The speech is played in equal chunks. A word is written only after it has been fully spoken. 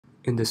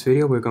In this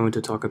video, we're going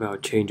to talk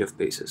about change of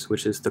basis,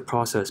 which is the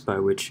process by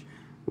which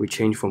we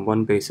change from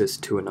one basis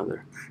to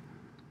another.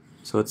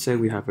 So let's say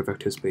we have a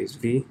vector space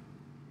V,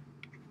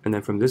 and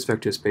then from this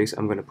vector space,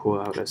 I'm going to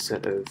pull out a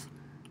set of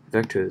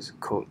vectors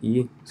called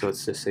E. So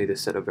let's just say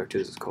this set of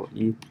vectors is called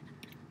E,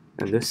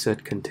 and this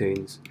set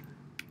contains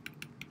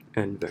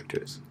n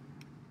vectors.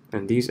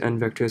 And these n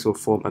vectors will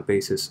form a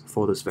basis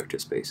for this vector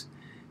space.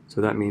 So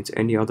that means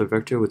any other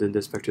vector within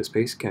this vector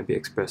space can be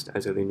expressed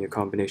as a linear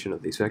combination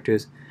of these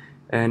vectors,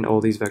 and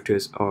all these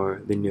vectors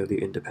are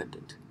linearly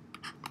independent.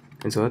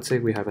 And so let's say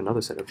we have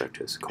another set of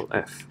vectors called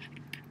F,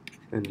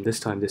 and this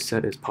time this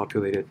set is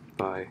populated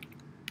by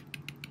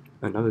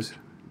another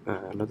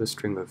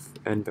string of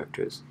n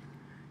vectors.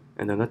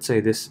 And then let's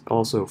say this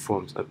also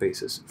forms a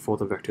basis for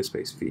the vector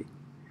space V.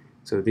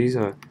 So these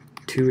are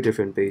two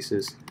different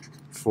bases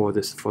for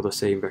the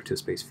same vector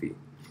space V.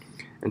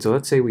 And so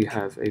let's say we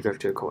have a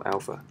vector called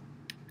alpha.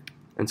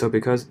 And so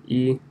because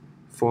E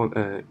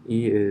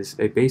is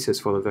a basis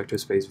for the vector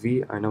space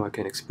V, I know I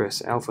can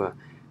express alpha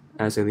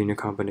as a linear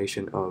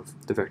combination of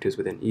the vectors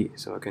within E.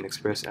 So I can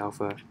express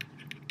alpha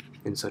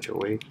in such a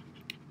way.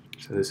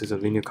 So this is a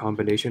linear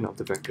combination of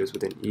the vectors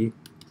within E.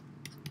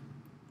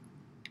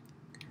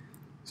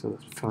 So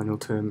the final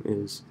term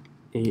is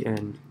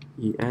an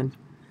En.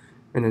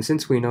 And then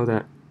since we know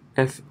that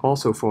F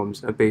also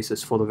forms a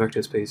basis for the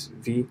vector space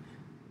V,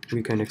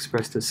 we can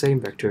express the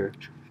same vector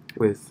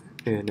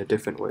in a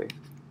different way.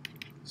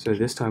 So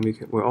this time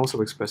we're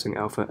also expressing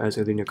alpha as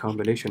a linear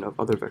combination of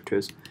other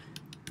vectors,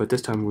 but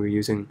this time we're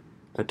using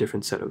a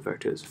different set of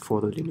vectors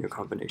for the linear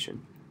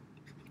combination.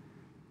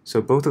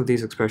 So both of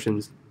these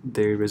expressions,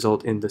 they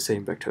result in the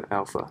same vector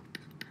alpha.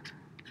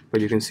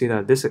 But you can see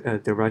that this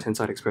the right-hand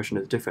side expression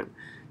is different.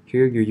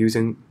 Here you're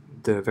using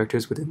the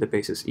vectors within the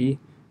basis E,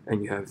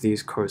 and you have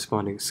these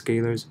corresponding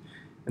scalars,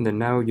 and then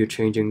now you're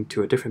changing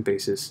to a different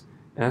basis,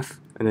 F,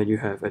 and then you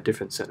have a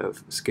different set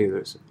of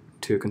scalars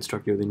to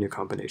construct your linear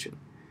combination.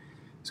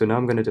 So now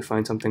I'm going to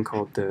define something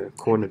called the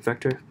coordinate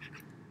vector.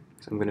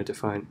 So I'm going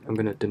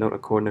to denote a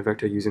coordinate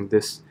vector using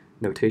this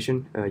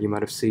notation. You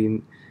might have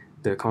seen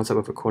the concept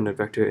of a coordinate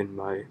vector in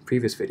my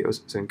previous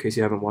videos, so in case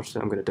you haven't watched it,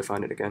 I'm going to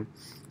define it again.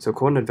 So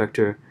coordinate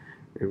vector,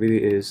 it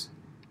really is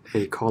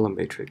a column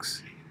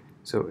matrix.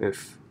 So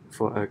if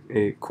for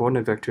a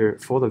coordinate vector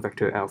for the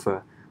vector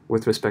alpha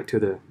with respect to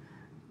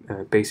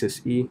the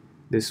basis E,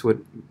 this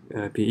would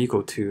be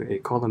equal to a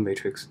column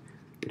matrix,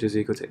 which is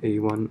equal to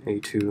A1,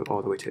 A2,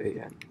 all the way to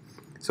AN.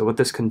 So what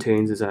this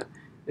contains is that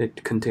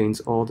it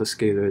contains all the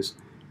scalars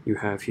you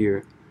have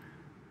here,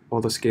 all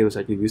the scalars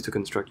that you use to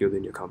construct your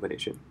linear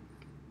combination.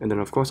 And then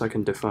of course I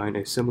can define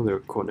a similar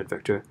coordinate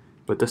vector,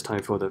 but this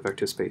time for the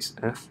vector space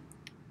F,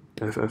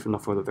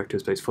 not for the vector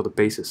space, for the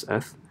basis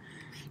F.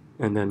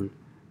 And then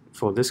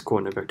for this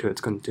coordinate vector,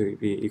 it's going to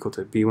be equal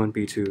to B1,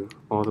 B2,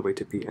 all the way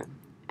to Bn.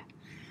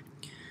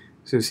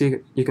 So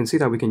you can see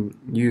that we can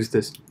use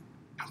this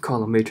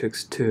column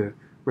matrix to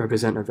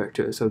represent a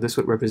vector. So this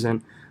would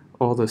represent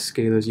all the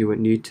scalars you would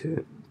need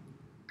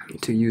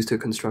to use to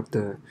construct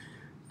the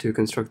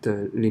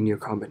linear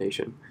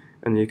combination.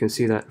 And you can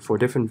see that for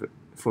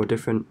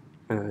different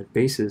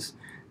bases,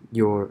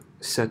 your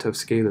set of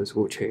scalars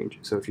will change.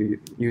 So if you're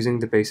using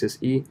the basis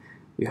E,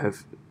 you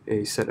have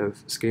a set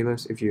of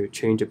scalars. If you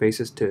change a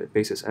basis to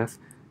basis F,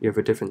 you have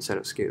a different set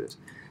of scalars.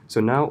 So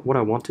now what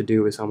I want to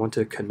do is I want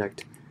to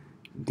connect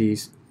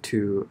these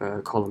two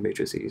column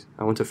matrices.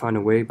 I want to find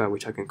a way by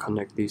which I can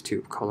connect these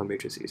two column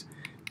matrices.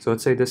 So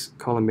let's say this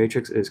column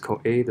matrix is called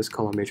A, this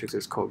column matrix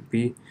is called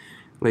B.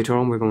 Later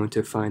on we're going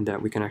to find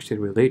that we can actually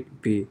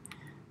relate B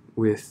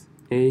with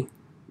A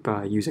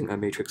by using a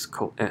matrix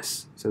called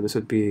S. So this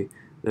would be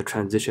the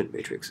transition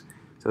matrix.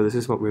 So this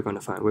is what we're going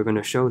to find. We're going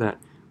to show that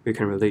we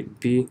can relate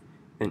B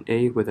and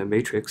A with a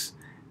matrix,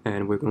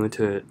 and we're going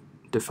to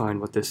define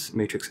what this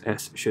matrix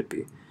S should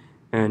be.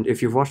 And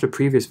if you've watched a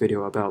previous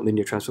video about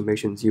linear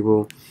transformations, you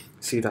will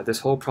see that this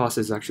whole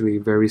process is actually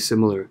very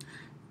similar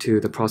to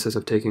the process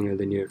of taking a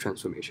linear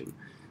transformation.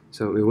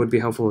 So it would be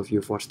helpful if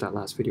you've watched that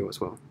last video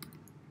as well.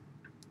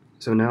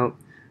 So now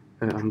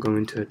I'm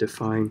going to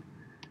define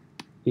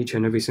each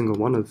and every single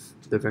one of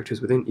the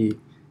vectors within E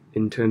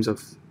in terms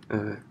of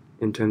the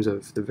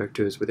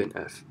vectors within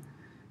F.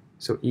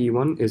 So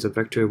E1 is a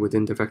vector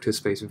within the vector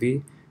space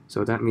V,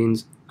 so that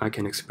means I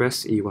can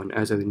express E1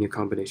 as a linear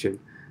combination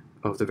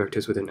of the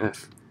vectors within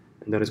F,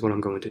 and that is what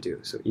I'm going to do.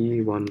 So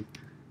E1,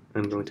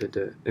 I'm going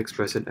to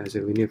express it as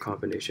a linear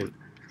combination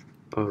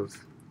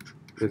of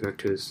the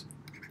vectors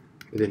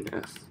within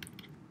F.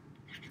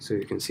 So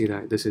you can see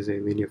that this is a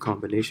linear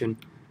combination,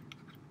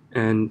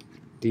 and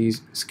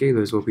these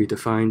scalars will be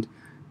defined,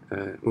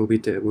 will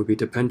be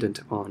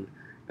dependent on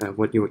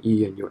what your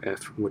E and your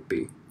F would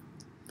be.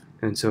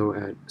 And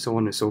so so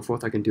on and so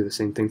forth. I can do the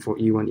same thing for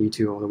E1,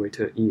 E2, all the way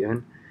to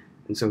En.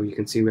 And so you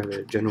can see we have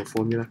a general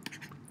formula.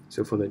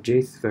 So for the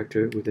jth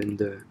vector within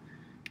the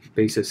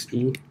basis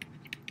E,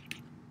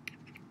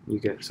 you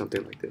get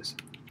something like this.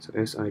 So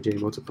Sij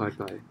multiplied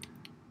by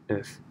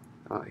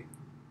Fi.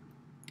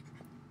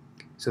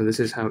 So this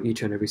is how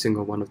each and every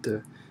single one of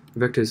the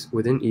vectors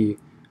within E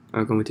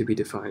are going to be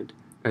defined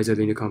as a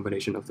linear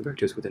combination of the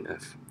vectors within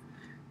F.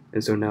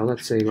 And so now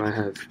let's say I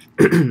have,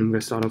 I'm going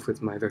to start off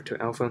with my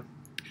vector alpha,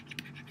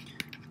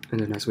 and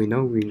then as we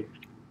know, we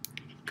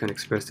can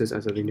express this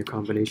as a linear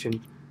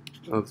combination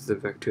of the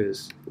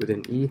vectors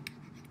within E.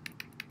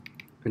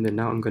 And then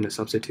now I'm going to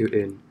substitute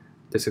in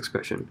this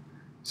expression.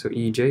 So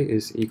Ej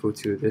is equal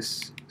to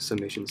this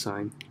summation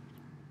sign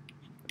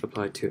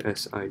applied to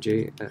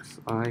Sij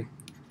Fi.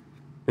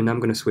 And now I'm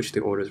going to switch the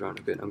orders around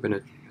a bit. I'm going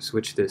to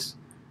switch this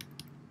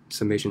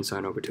summation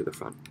sign over to the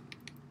front.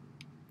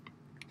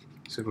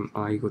 So from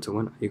I equal to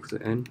 1, I equal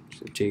to n,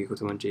 so j equal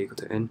to 1, j equal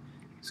to n.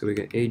 So we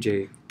get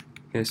Aj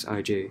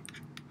Sij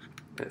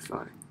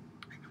Fi.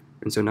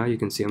 And so now you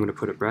can see I'm going to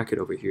put a bracket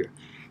over here.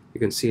 You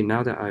can see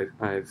now that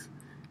I've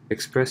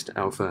expressed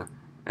alpha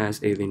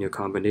as a linear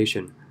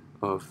combination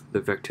of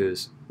the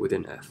vectors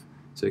within F.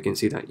 So you can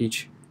see that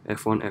each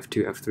F1,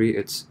 F2, F3,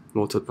 it's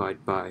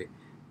multiplied by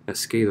a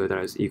scalar that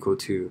is equal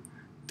to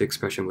the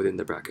expression within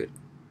the bracket.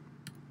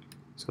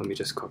 So let me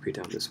just copy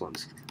down this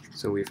once.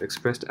 So we've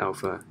expressed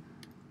alpha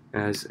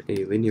as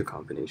a linear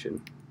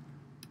combination.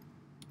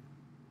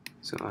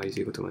 So I is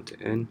equal to 1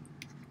 to n,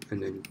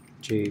 and then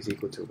j is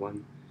equal to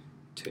 1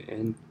 to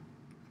n,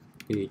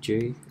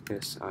 Aj,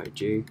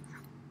 Sij,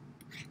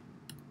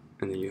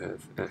 and then you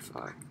have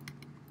Fi.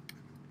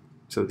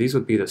 So these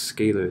would be the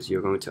scalars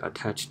you're going to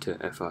attach to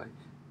Fi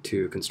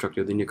to construct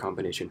your linear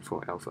combination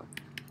for alpha.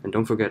 And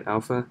don't forget,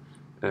 alpha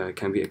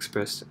can be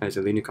expressed as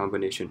a linear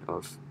combination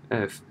of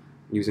F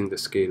using the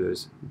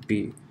scalars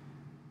b.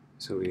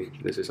 So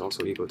this is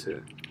also equal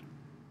to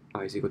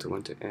I is equal to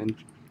 1 to n,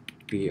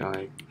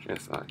 bi,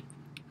 fi.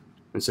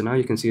 And so now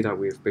you can see that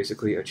we've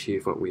basically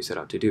achieved what we set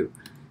out to do.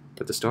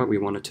 At the start, we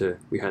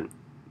had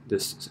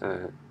this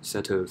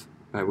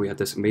we had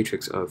this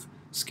matrix of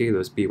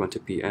scalars b1 to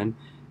bn,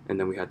 and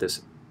then we had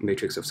this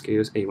matrix of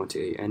scalars a1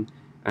 to an,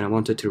 and I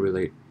wanted to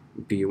relate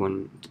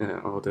b1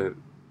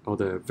 all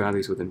the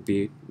values within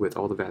b with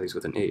all the values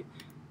within a,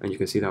 and you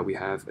can see that we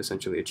have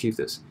essentially achieved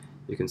this.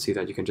 You can see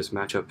that you can just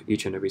match up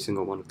each and every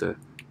single one of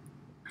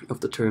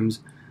the terms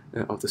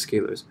of the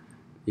scalars.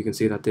 You can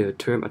see that the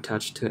term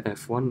attached to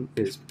f1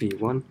 is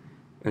b1,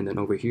 and then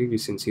over here you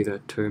can see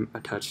that term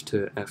attached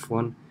to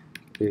f1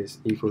 is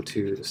equal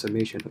to the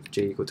summation of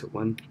j equal to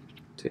 1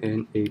 to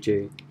n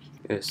aj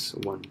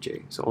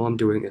s1j. So all I'm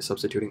doing is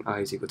substituting I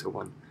is equal to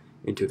 1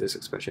 into this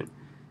expression.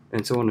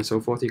 And so on and so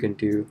forth. You can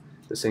do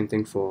the same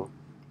thing for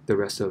the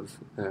rest of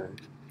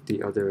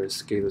the other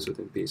scalars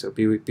within B. So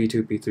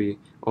B2, B3,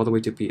 all the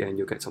way to Bn,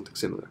 you'll get something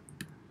similar.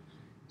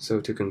 So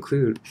to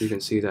conclude, you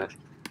can see that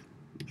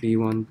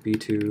B1,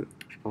 B2,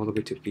 all the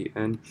way to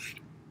Bn,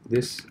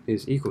 this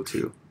is equal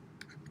to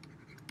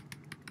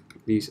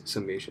these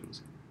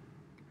summations.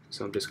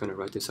 So I'm just going to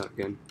write this out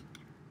again.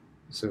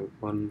 So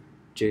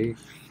 1j,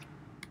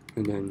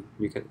 and then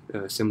you get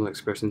similar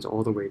expressions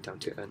all the way down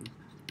to n.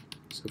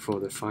 So for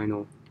the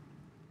final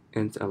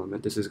nth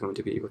element, this is going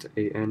to be equal to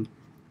an,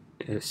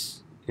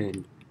 s,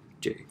 n,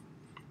 j.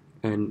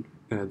 And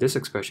this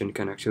expression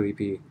can actually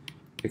be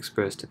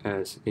expressed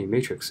as a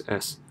matrix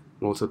S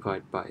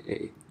multiplied by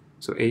A.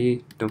 So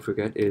A, don't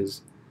forget,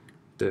 is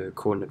the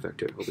coordinate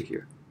vector over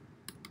here.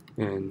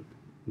 And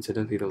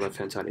incidentally, the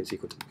left-hand side is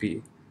equal to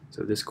B.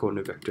 So this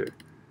coordinate vector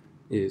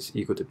is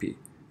equal to B.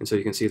 And so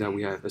you can see that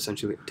we have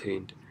essentially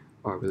obtained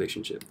our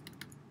relationship.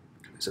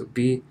 So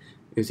B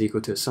is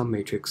equal to some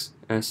matrix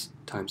S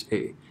times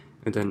A.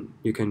 And then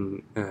you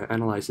can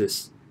analyze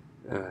this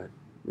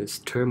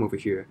term over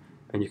here,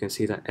 and you can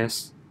see that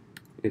S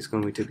is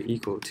going to be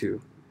equal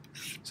to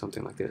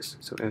something like this.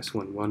 So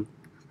S11,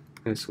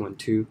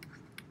 S12,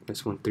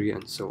 S13,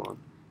 and so on,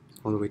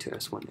 all the way to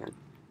S1n.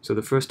 So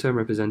the first term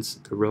represents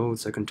the row, the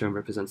second term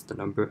represents the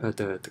number,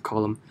 the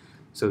column.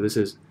 So this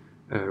is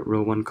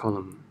row 1,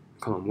 column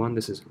 1,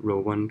 this is row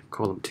 1,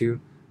 column 2,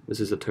 this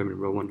is the term in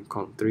row 1,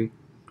 column 3,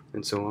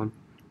 and so on.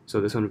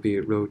 So this one would be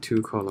row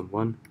 2, column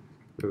 1,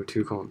 row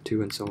 2, column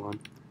 2, and so on,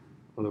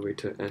 all the way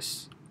to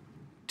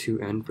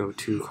S2n, row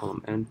 2,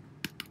 column n,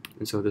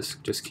 and so this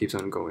just keeps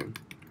on going.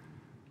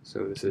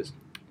 So this is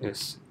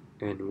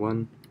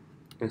SN1,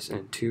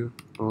 SN2,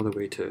 all the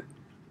way to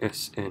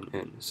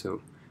SNN,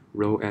 so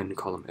row n,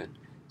 column n.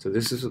 So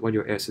this is what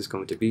your S is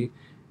going to be,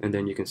 and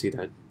then you can see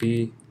that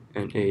B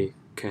and A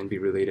can be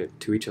related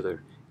to each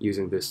other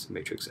using this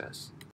matrix S.